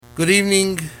Good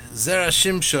evening, Zera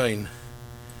Shimshon,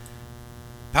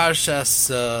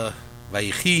 Parshas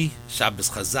Vayechi, Shabbos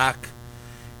Chazak,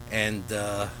 and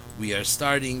we are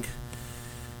starting.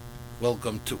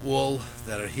 Welcome to all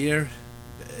that are here.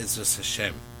 Ezras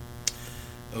Hashem.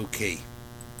 Okay,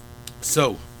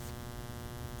 so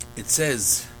it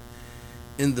says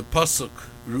in the pasuk,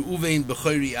 Reuven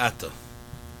b'chori ata.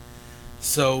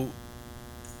 So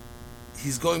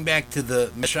he's going back to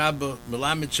the Meshraba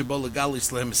Melamed Shebo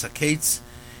Legalis Lehem Saketz.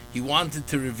 He wanted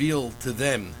to reveal to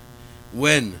them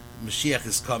when Mashiach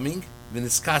is coming,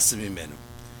 v'niskasim imenu.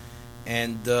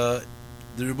 And the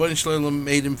Rebbeinu Shalom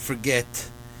made him forget.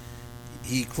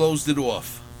 He closed it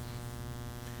off.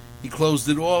 He closed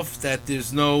it off that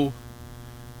there's no,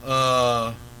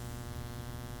 not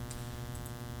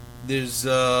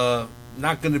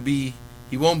going to be,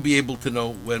 he won't be able to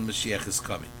know when Mashiach is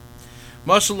coming.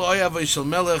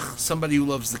 Somebody who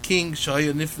loves the king, so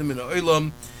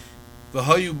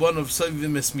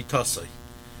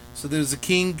there's a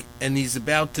king and he's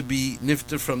about to be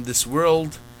nifter from this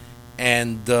world,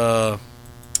 and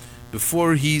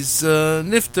before he's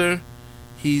nifter,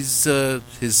 he's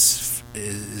his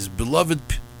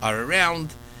beloved are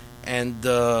around, and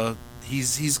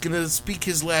he's gonna speak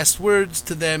his last words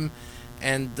to them,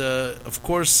 and of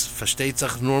course, versteht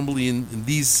normally in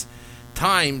these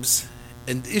times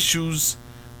and issues,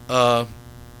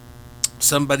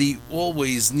 somebody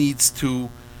always needs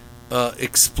to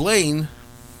explain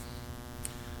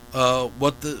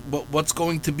what's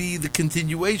going to be the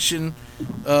continuation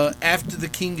after the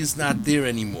king is not there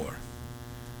anymore.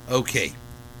 Okay,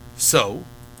 so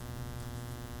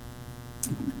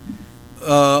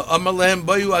Amalem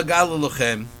Bayu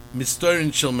Agalolochem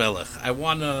Mistorin Shel Melech. I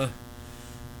want to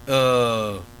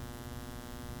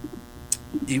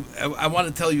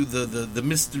tell you the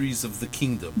mysteries of the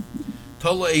kingdom.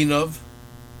 Tola Einov,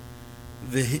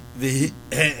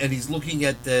 and he's looking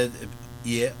at the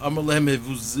Amalem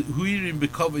Huirim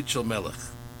Bekovit Shel Melech.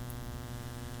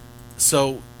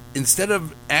 So instead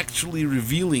of actually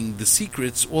revealing the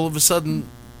secrets, all of a sudden,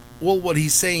 all what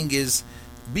he's saying is,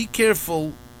 be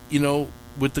careful,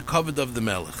 with the covet of the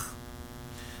Melech.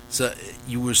 So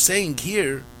you were saying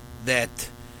here that,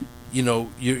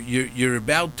 you're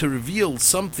about to reveal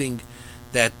something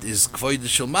that is Kvoid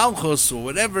Shel Malchus or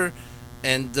whatever,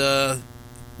 and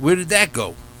where did that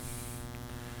go?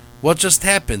 What just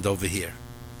happened over here?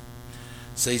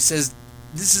 So he says,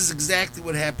 this is exactly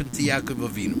what happened to Yaakov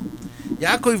Avinu.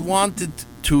 Yaakov wanted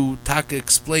to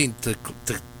explain to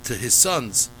his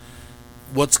sons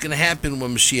what's going to happen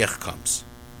when Mashiach comes.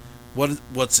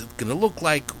 What's it going to look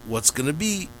like? What's going to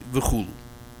be? V'chulu.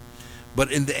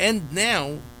 But in the end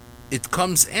now, it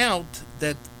comes out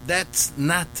that that's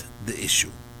not the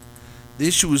issue. The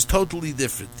issue is totally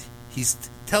different. He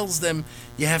tells them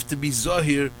you have to be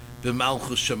Zohir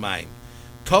b'malchus shamayim.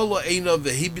 Tolo eino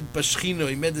v'hibit b'shchino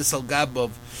imedes al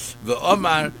gabov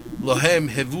v'omar lohem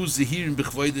hevu zihirim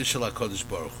b'chvoide shel HaKadosh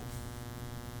Baruch Hu.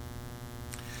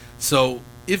 So,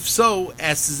 if so,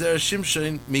 asks Zera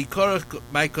Shimshon, Mikorach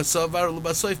Maikosovar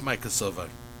Lubasoif Maikosovar.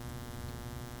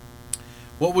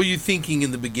 What were you thinking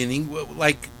in the beginning?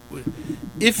 Like,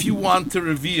 if you want to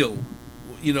reveal,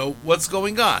 what's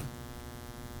going on.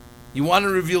 You want to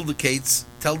reveal the Kates,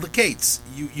 tell the Kates.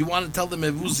 You want to tell them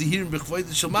Evu Zihirim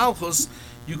B'chvoide Shel Malchus,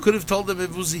 you could have told them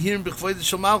Evu Zihirim B'chvoide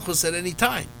Shel Malchus at any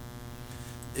time.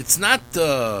 It's not,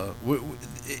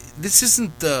 this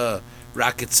isn't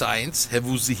rocket science.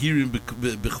 Hevu Zihirim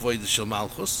B'chvoide Shel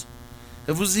Malchus.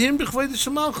 Hevu Zihirim B'chvoide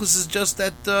Shel Malchus is just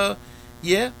that,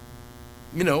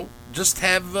 just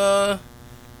have,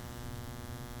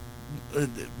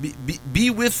 be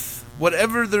with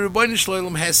whatever the Rebbeinu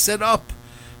Shalom has set up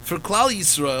for Klal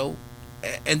Yisrael,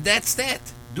 and that's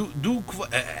that. Do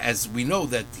as we know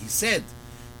that he said,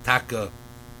 Taka,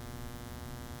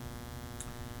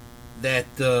 that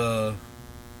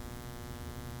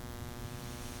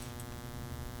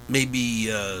maybe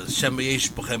Shema Yesh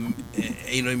B'chem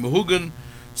Einoi Mehugan.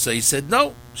 So he said,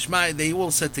 no, Shema, they all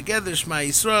said together, Shema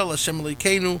Yisrael, Hashem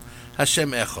Elokeinu,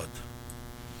 Hashem Echad.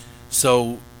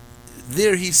 So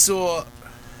there he saw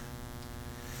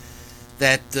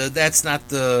that that's not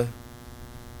their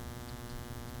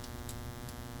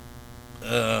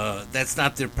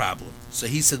problem. So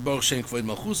he said, Baruch Shem Kvoid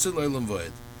Malchus L'Olam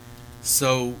Voed.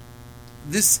 So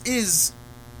this is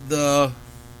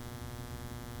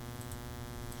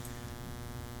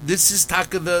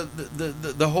taka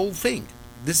the whole thing.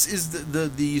 This is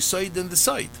the side and the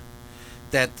side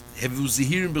that Hevu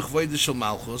Zihirim B'chvoide Shel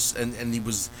Malchus, and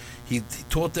he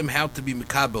taught them how to be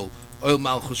Mekabel Oil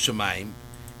Malchus Shemaim,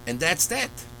 and that's that.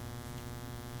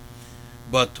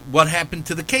 But what happened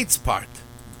to the Kates part?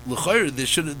 l'chayr, there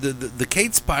should the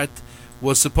Kates part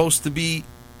was supposed to be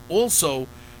also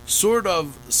sort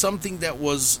of something that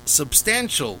was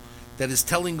substantial, that is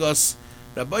telling us,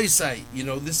 Rabbi Isai,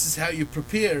 this is how you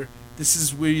prepare, this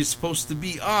is where you're supposed to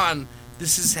be on,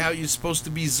 this is how you're supposed to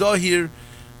be zahir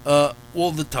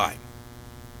all the time.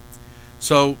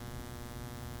 So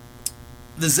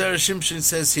the Zera Shimshon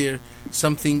says here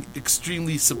something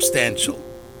extremely substantial.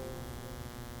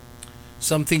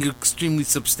 Something extremely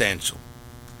substantial.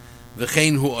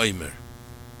 V'chein hu oimer.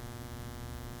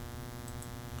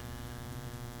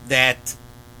 That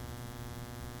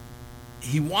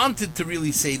he wanted to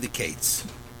really say the Kates,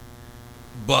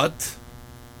 but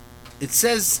it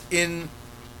says in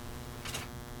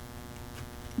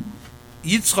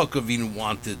Yitzchak Avinu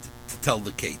wanted to tell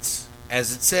the Kates,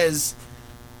 as it says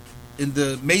in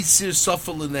the Meisir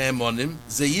Sofel in the Emonim,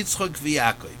 Ze Yitzchak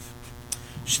v'Yakov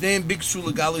Shneim Bikshu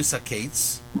Legalis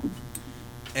HaKates,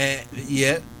 that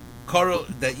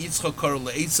Yitzchak Korol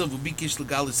LeEsav Ubikish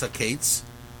Legalis HaKates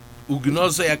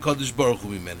Ugnozei HaKadosh Baruch Hu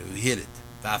Mimenu. He hid it.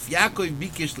 V'af Yaakov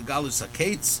Bikish Legalis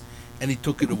HaKates, and he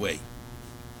took it away.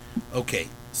 Okay,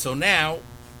 so now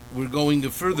we're going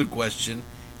to further question: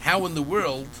 how in the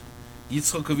world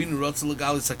Yitzchak Avinu Rotz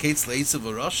Legalis HaKates LeEsav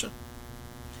v'Rasha?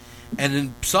 And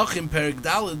in Psachim Perek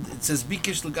Daled it says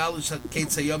Bikish Legalis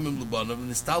HaKates Hayamim Lebanav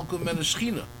Nistalku Mena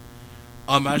Shechina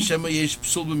Amar Shema Yesh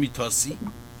Psul B'Mitasi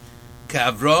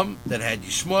Ka'Avram that had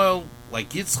Yishmael,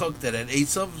 like Yitzchak that had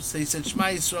Esav. So he said Shema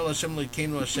Yisrael Hashem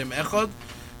Lekeinu Hashem Echad.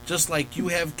 Just like you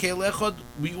have Keil Echad,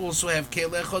 we also have Keil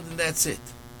Echad, and that's it.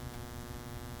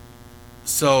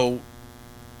 So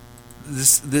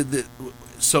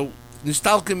so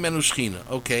Nistalku Mena Shechina.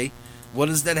 Okay, what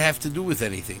does that have to do with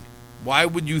anything? Why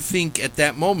would you think at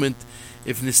that moment,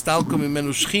 if Nistalku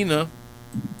Mimenu Shechina,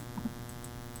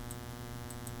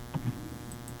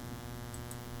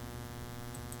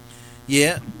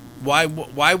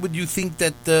 why would you think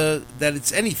that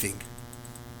it's anything?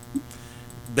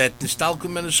 That Nistalku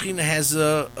Mimenu Shechina has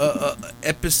a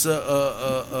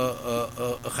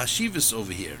chashivas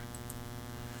over here,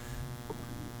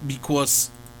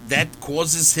 because that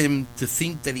causes him to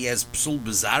think that he has psul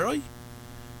bezaroi.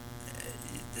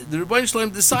 The Rebbeinu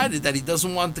Shalom decided that he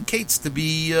doesn't want the Kates to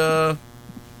be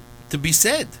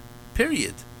said.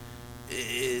 Period.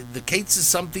 The Kates is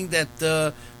something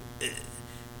that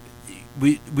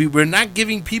we were not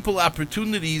giving people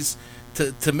opportunities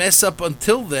to mess up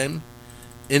until then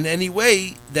in any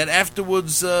way that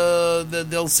afterwards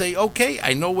they'll say, okay,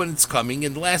 I know when it's coming,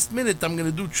 and last minute I'm going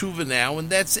to do tshuva now,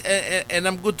 and and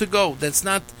I'm good to go. That's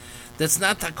not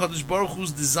HaKadosh Baruch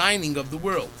Hu's designing of the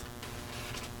world.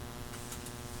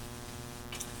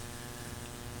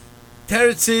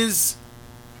 Teretz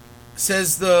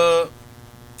says that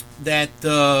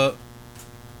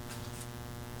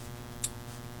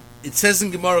it says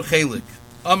in Gemara Chelik,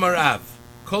 Amar Rav,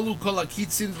 Kolu kol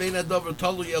hakitzin vein hadavar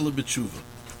talui ela b'tshuva.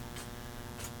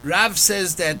 Rav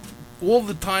says that all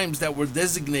the times that were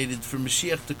designated for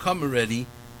Mashiach to come already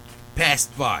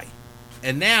passed by,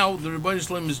 and now the Rebbeinu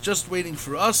Shalom is just waiting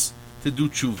for us to do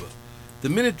tshuva. The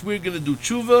minute we're going to do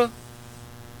tshuva,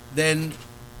 then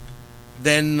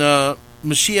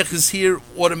Mashiach is here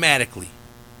automatically.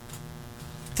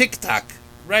 Tick-tock,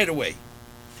 right away.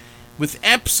 With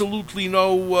absolutely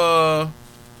no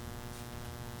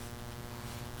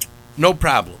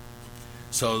problem.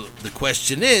 So the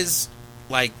question is,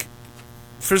 like,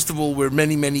 first of all, we're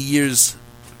many, many years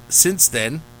since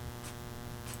then.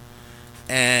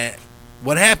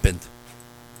 What happened?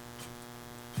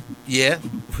 Yeah,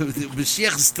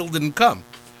 Mashiach still didn't come.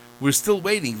 We're still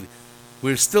waiting.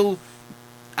 We're still...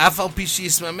 He said,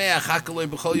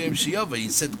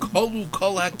 Kolu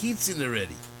kol hakitzin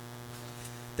already.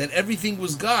 That everything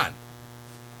was gone.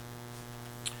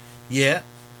 Yeah.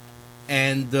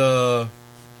 And, Reb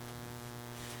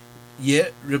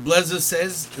Lezer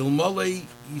says, Ilmolei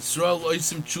Yisrael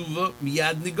oisim tshuva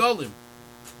miyad nigolim.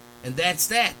 And that's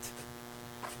that.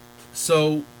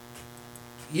 So,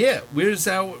 yeah, where's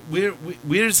our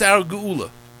geula?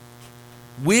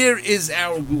 Where is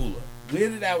our geula? Where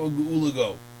did our geula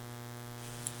go?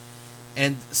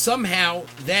 And somehow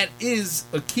that is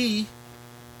a key.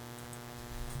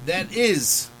 That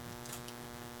is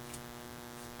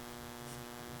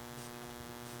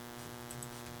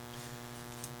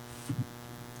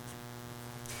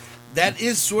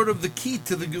sort of the key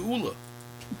to the geula.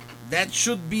 That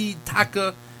should be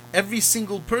taka. Every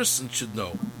single person should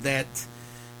know that.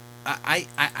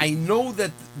 I know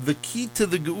that the key to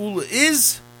the geula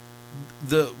is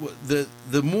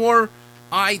the more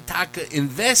I taka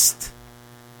invest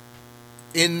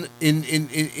in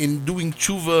doing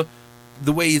tshuva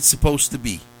the way it's supposed to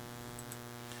be.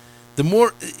 The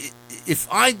more, if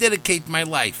I dedicate my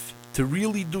life to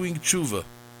really doing tshuva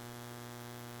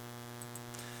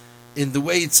in the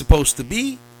way it's supposed to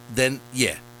be, then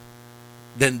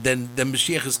then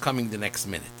Mashiach is coming the next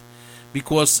minute.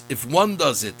 Because if one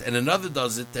does it, and another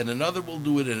does it, and another will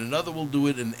do it, and another will do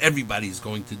it, and everybody's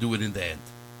going to do it in the end.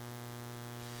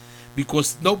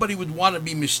 Because nobody would want to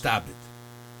be mishtabed.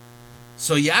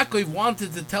 So Yaakov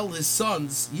wanted to tell his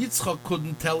sons. Yitzchak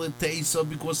couldn't tell it to Esau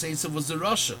because Esau was a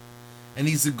Rasha, and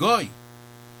he's a goy.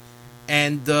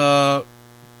 And but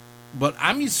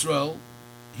Am Yisrael,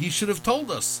 he should have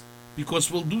told us, because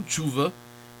we'll do tshuva,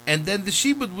 and then the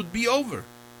shibud would be over.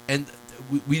 And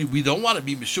we don't want to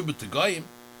be meshubet to goyim,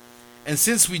 and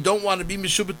since we don't want to be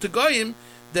meshubet to goyim,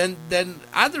 then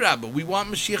adrabah, we want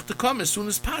Mashiach to come as soon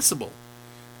as possible,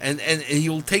 and he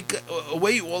will take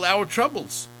away all our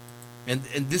troubles. And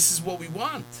this is what we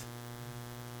want.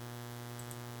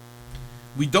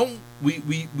 We don't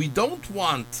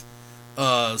want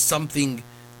something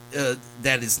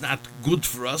that is not good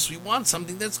for us. We want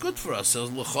something that's good for us. So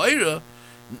l'chayra,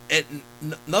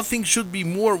 nothing should be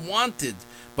more wanted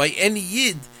by any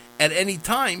yid at any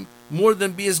time more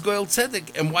than be as goyel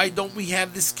tzedek. And why don't we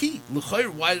have this key? L'chayra,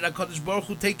 why did HaKadosh Baruch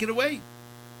Hu take it away?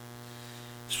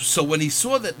 So when he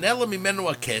saw that Nela Mimenu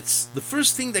Aketz, the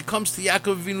first thing that comes to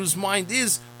Yaakov Avinu's mind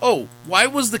is, oh, why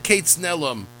was the Ketz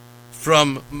Nelam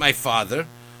from my father?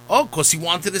 Oh, because he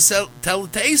wanted to tell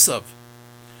it to Esav.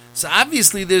 So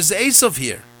obviously there's Esav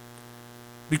here.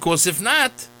 Because if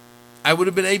not, I would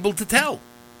have been able to tell.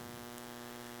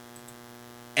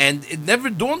 And it never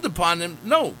dawned upon him,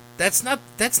 no, that's not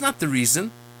the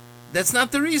reason. That's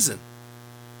not the reason.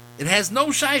 It has no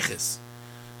shaykhis.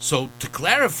 So to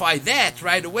clarify that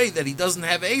right away, that he doesn't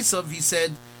have Esav, he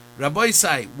said, Rabbi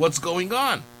Isai, what's going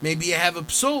on? Maybe you have a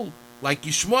psul, like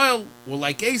Yishmael, or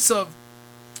like Esav.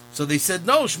 So they said,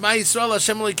 no, Shema Yisrael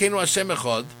Hashem Elokeinu Hashem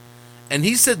Echad. And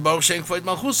he said, Baruch Shem Kvoid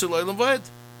Malchus Elolam V'ed.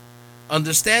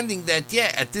 Understanding that,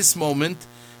 at this moment,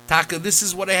 Taka, this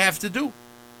is what I have to do.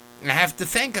 I have to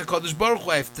thank HaKadosh Baruch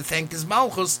Hu, I have to thank His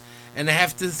Malchus, and I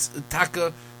have to,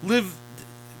 Taka,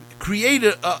 create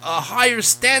a higher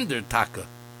standard, Taka,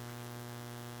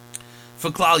 for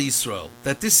Klal Yisrael.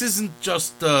 That this isn't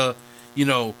just,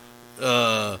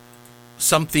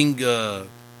 something,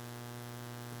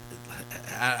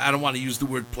 I don't want to use the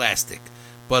word plastic,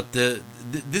 but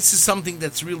this is something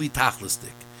that's really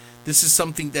tachlistic. This is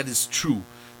something that is true.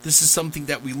 This is something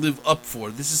that we live up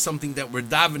for. This is something that we're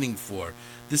davening for.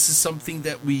 This is something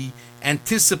that we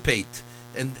anticipate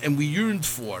and we yearned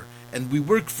for, and we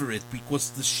work for it,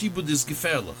 because the shibud is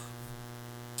gefährlich.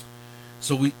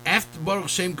 So after Baruch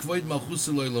Shem Kvoid Malchus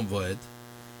Elolam V'ed,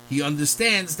 he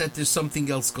understands that there's something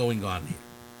else going on here.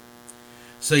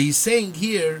 So he's saying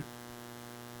here,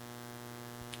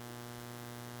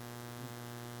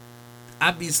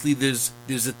 obviously there's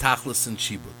a tachlis in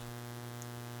shibud.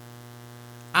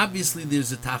 Obviously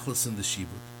there's a tachlis in the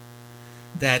shibud.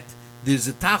 That there's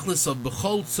a tachlis of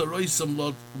b'chol tzaroisam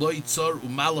lo yitzor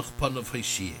u'malach panav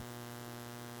hashiyeh.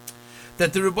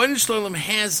 That the Rebbeinu Shalom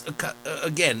has,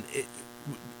 again,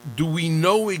 do we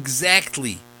know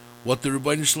exactly what the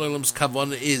Rebbeinu Shalom's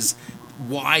kavanah is,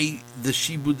 why the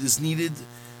shibud is needed?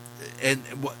 And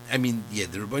the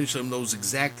Rebbeinu Shalom knows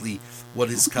exactly what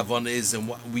his kavanah is,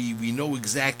 and we know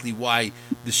exactly why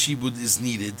the shibud is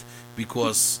needed,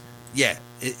 because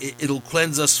it'll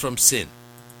cleanse us from sin,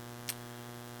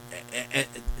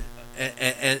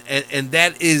 and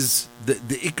that is the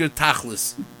ikar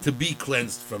tachlis, to be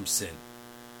cleansed from sin.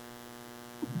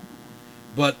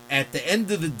 But at the end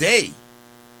of the day,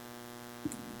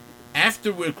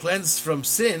 after we're cleansed from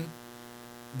sin,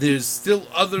 there's still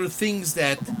other things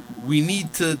that we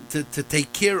need to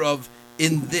take care of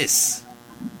in this.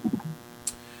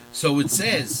 So it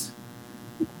says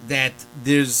that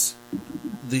there's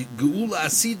the Geula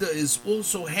Asida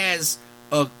also has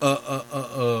a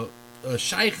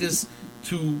shaykhis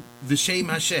to the Shem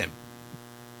Hashem.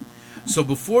 So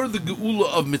before the Geula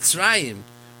of Mitzrayim,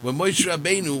 when Moshe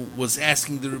Rabbeinu was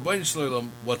asking the Rebbeinu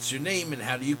Shalom, what's your name and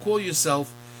how do you call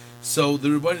yourself? So the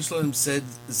Rebbeinu Shalom said,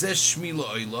 Zeh Shmi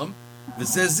La'olam,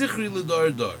 V'zeh Zichri L'dar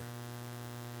Dar.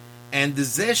 And the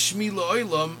Zeh Shmi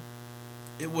La'olam,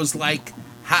 it was like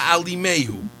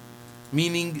Ha'alimehu,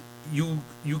 meaning you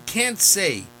can't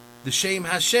say the Shem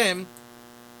Hashem,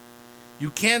 you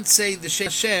can't say the Shem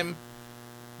Hashem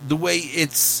the way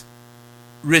it's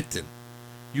written.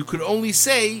 You could only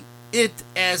say it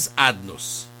as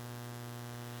Adnos.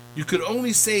 You could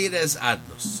only say it as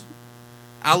Adnos.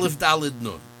 Aleph Dalid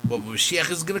Nun. But when Mashiach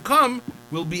is going to come,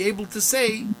 we'll be able to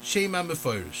say Shema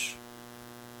Meforish.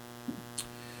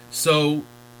 So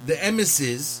the emes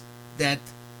is that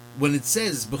when it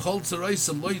says B'chol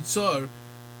Tzaroisam Lo Yitzar,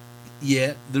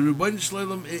 yeah, the Rebbeinu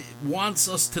Shalom wants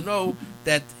us to know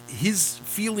that his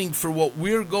feeling for what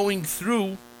we're going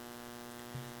through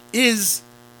is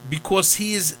because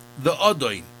he is the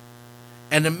Adoin.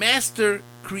 And a master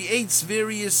creates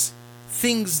various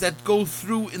things that go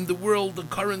through in the world,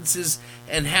 occurrences,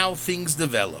 and how things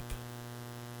develop.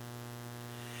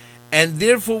 And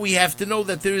therefore we have to know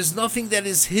that there is nothing that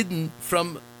is hidden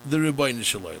from the Rebbeinu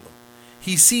Shalom.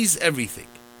 He sees everything.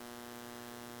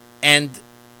 And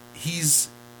he's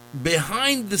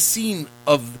behind the scene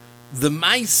of the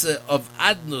Maisa of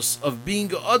Adnus, of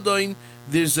being a Adoin.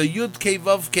 There's a Yud Kei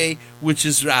Vav Kei, which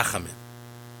is Rachamim.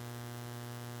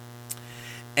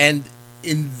 And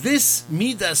in this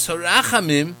Midas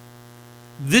HaRachamim,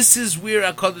 this is where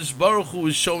HaKadosh Baruch Hu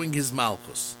is showing his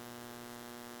Malchus.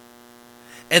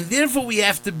 And therefore we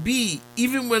have to be,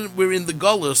 even when we're in the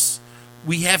Golus,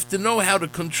 we have to know how to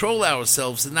control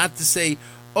ourselves and not to say,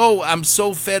 oh, I'm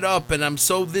so fed up and I'm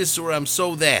so this or I'm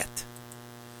so that.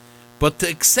 But to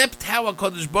accept how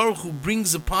HaKadosh Baruch Hu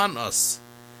brings upon us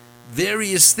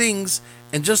various things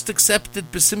and just accept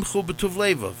it b'simchu b'tuv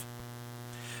levav.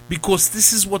 Because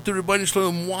this is what the Rebbeinu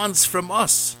Shalom wants from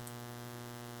us.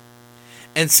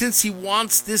 And since he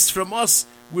wants this from us,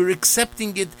 we're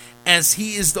accepting it as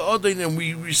he is the Adon and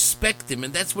we respect him.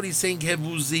 And that's what he's saying,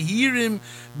 Hevu zehirim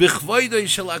b'chvoidoi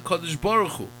shel HaKadosh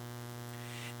Baruch Hu.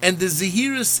 And the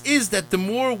zehirus is that the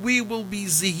more we will be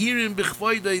zehirim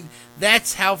b'chvoidoi,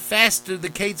 that's how faster the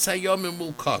Keitz Hayomim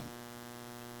will come.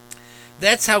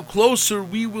 That's how closer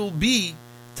we will be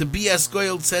to be as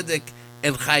Goyel Tzedek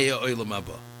and Chaya Olam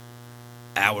Haba.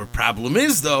 Our problem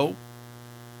is, though,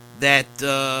 that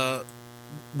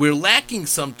we're lacking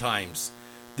sometimes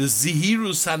the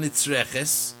zihirus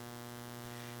hanitzreches,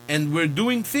 and we're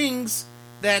doing things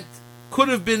that could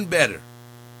have been better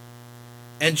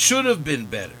and should have been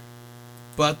better.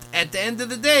 But at the end of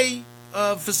the day,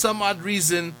 for some odd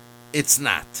reason, it's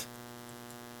not.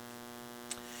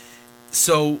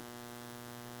 So,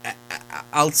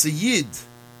 Al Sayyid,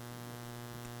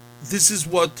 this is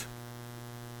what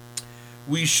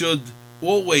we should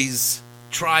always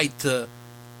try to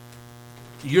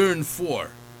yearn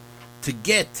for, to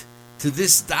get to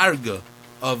this darga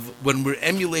of when we're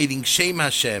emulating Shem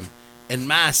Hashem and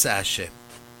Maasa Hashem.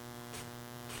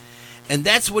 And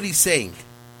that's what he's saying.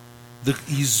 The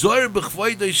Yizor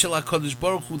b'chvoidoi shel HaKadosh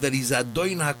Baruch Hu, that he's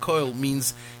Adoin HaKoil,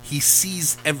 means he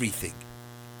sees everything.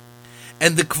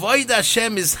 And the Kvoid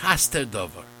Hashem is Haster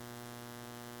Dover.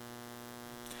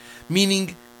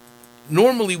 Meaning,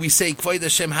 normally we say Kvoid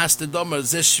Hashem Haster Dover,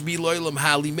 Zeh Shmi Loilam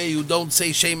Ha'alimeu, don't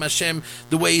say Shem Hashem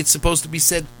the way it's supposed to be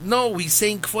said. No, he's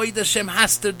saying Kvoid Hashem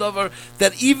Haster Dover,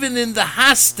 that even in the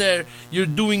Haster, you're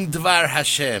doing Dvar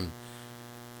Hashem.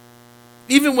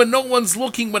 Even when no one's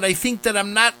looking, when I think that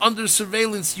I'm not under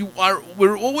surveillance,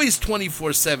 we're always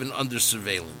 24/7 under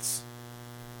surveillance.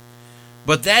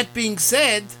 But that being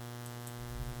said,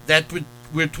 that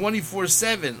we're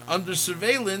 24/7 under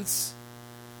surveillance,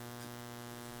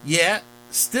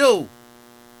 still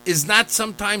is not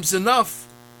sometimes enough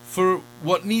for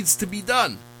what needs to be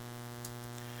done.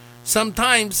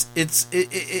 Sometimes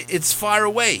it's far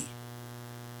away.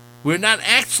 We're not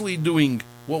actually doing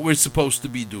what we're supposed to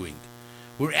be doing.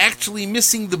 We're actually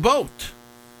missing the boat.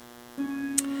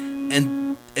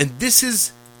 And this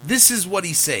is what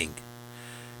he's saying.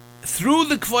 Through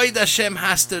the Kvoid Hashem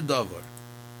Haster Dover,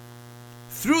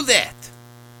 through that,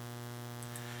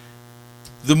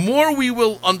 the more we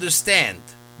will understand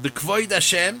the Kvoid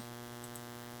Hashem,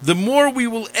 the more we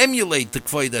will emulate the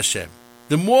Kvoid Hashem,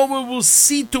 the more we will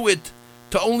see to it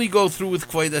to only go through with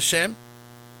Kvoid Hashem,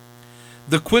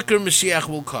 the quicker Mashiach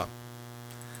will come.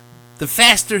 The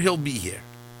faster he'll be here.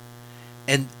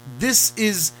 And this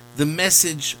is the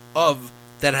message of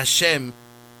that Hashem.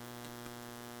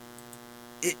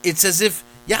 It's as if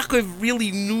Yaakov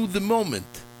really knew the moment.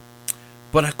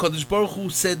 But HaKadosh Baruch Hu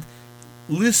said,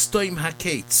 Listoim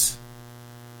HaKetz.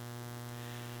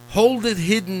 Hold it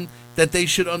hidden, that they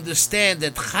should understand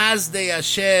that Chazdei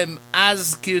Hashem,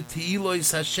 Azkir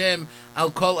Tehilois Hashem,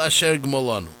 Al Kol Asher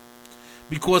Gmolanu.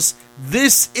 Because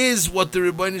this is what the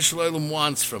Rebbeinu Shalom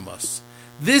wants from us.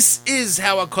 This is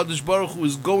how HaKadosh Baruch Hu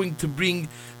is going to bring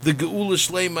the Geula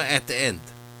Shlema at the end.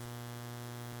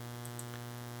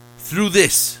 Through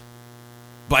this,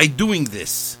 by doing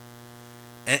this.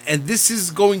 And this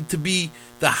is going to be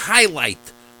the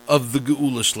highlight of the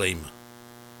Geula Shlema.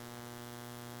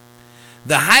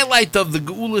 The highlight of the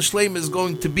Geula Shlema is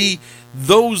going to be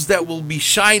those that will be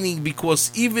shining,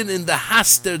 because even in the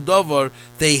Haster Dover,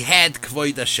 they had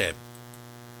Kvoid Hashem.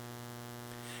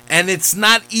 And it's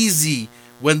not easy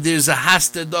when there's a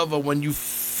Haster Dover, when you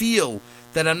feel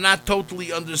that I'm not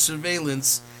totally under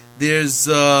surveillance, there's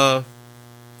a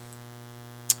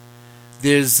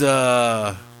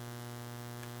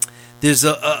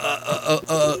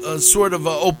sort of a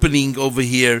opening over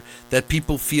here that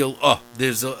people feel,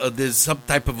 there's some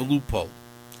type of a loophole.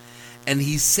 And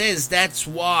he says that's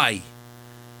why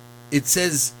it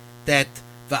says that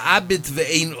va'abit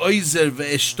ve'ein oizer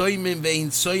ve'eshtoimim ve'ein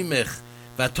soimech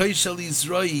va'toishal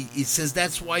izroi. He says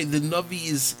that's why the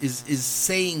Navi is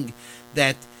saying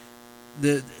that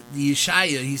the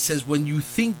Yeshaya, he says, when you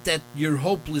think that you're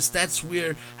hopeless, that's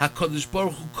where HaKadosh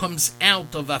Baruch Hu comes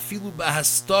out of afilu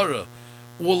b'hastara.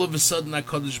 All of a sudden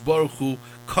HaKadosh Baruch Hu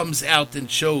comes out and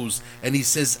shows, and he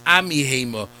says, Ami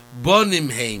heima,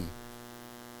 bonim heim.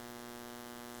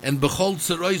 And b'chol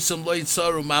tzeroisam lo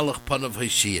yitzaru malach panav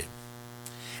hashir.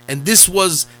 And this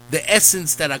was the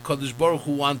essence that HaKadosh Baruch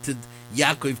Hu wanted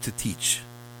Yaakov to teach.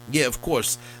 Yeah, of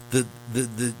course, the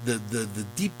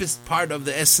deepest part of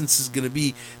the essence is going to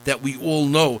be that we all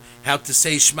know how to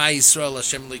say Shema Yisrael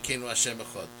Hashem Elokeinu Hashem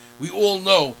Echad. We all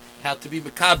know how to be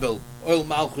Mekabel Oil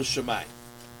Malchus Shemai.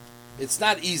 It's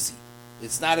not easy.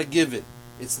 It's not a given.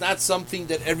 It's not something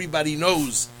that everybody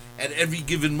knows at every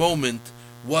given moment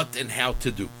what and how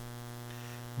to do.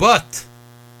 But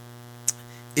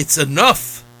it's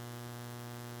enough.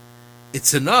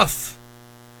 It's enough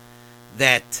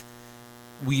that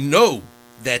we know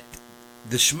that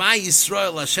the Shema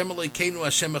Yisrael Hashem Elokeinu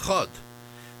Hashem Echad,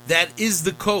 that is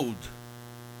the code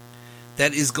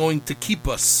that is going to keep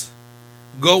us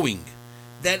going.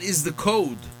 That is the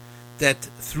code that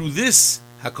through this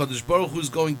HaKadosh Baruch Hu is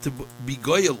going to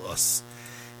beguile us.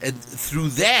 And through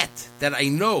that I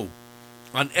know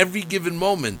on every given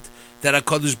moment that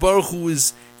HaKadosh Baruch Hu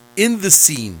is in the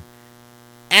scene,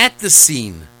 at the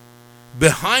scene,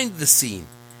 behind the scene,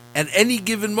 at any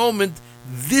given moment.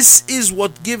 This is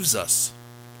what gives us.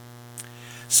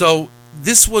 So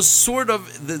this was sort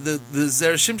of the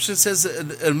Zera Shimshon says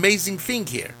an amazing thing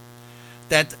here,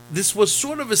 that this was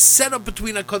sort of a setup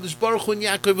between HaKadosh Baruch Hu and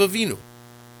Yaakov Avinu.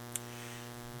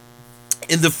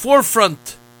 In the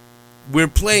forefront, we're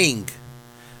playing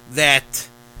that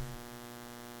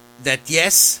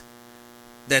yes,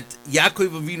 that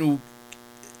Yaakov Avinu,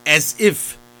 as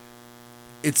if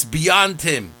it's beyond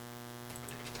him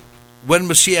when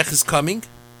Mashiach is coming,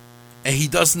 and he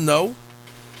doesn't know,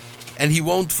 and he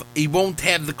won't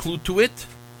have the clue to it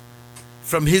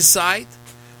from his side.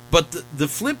 But the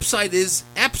flip side is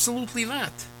absolutely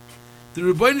not. The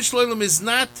Rebbeinu Shalom is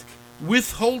not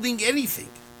withholding anything.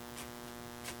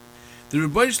 The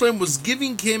Rebbeinu Shalom was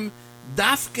giving him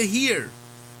dafka here,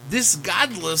 this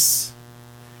godless,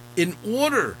 in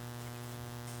order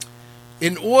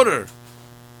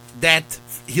that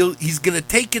he's going to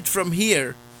take it from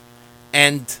here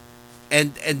and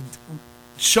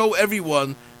show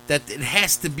everyone that it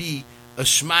has to be a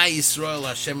Shema Yisrael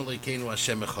Hashem Elokeinu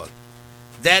Hashem Echad.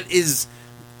 That is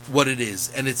what it is,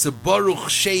 and it's a Baruch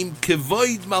Shem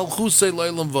Kevoid Malchusay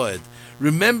Loilam Voed.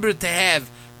 Remember to have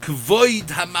Kevoid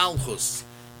HaMalchus,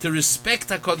 to respect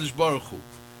HaKadosh Baruch Hu,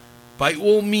 by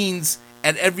all means,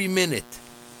 at every minute.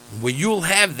 When you'll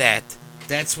have that,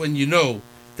 that's when you know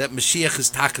that Mashiach is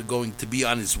taka going to be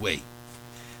on his way.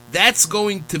 That's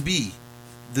going to be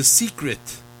the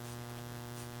secret.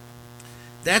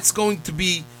 That's going to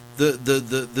be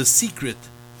the secret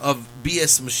of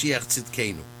B.S. Mashiach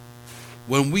Tzidkenu.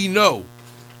 When we know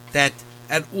that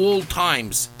at all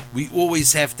times we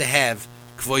always have to have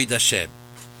Kvoid Hashem.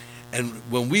 And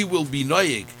when we will be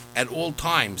noyeg at all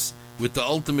times with the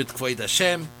ultimate Kvoid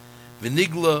Hashem,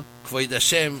 V'nigla Kvoid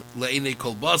Hashem Le'enei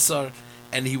Kol Basar,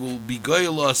 and he will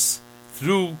beguile us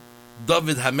through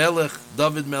David HaMelech,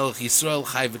 David Melech Yisrael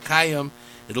Chai V'Kayam.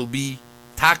 It'll be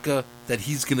taka that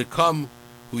he's going to come,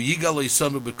 Hu Yigal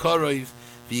Yisanu B'Korov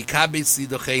V'Yikabetz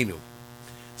Lidochenu.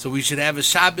 So we should have a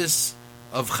Shabbos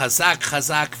of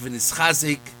Chazak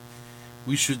V'Nischazik.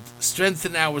 We should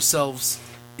strengthen ourselves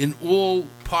in all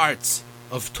parts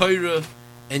of Torah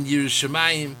and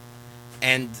Yerushalayim,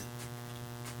 and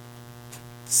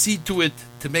see to it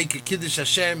to make a Kiddush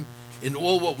Hashem in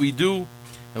all what we do,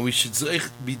 and we should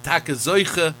be taka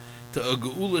zoicha to a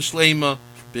geula shleima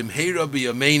b'mheira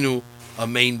b'yameinu,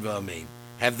 amen v'amen.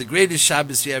 Have the greatest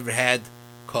Shabbos you ever had.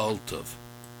 Kol tov.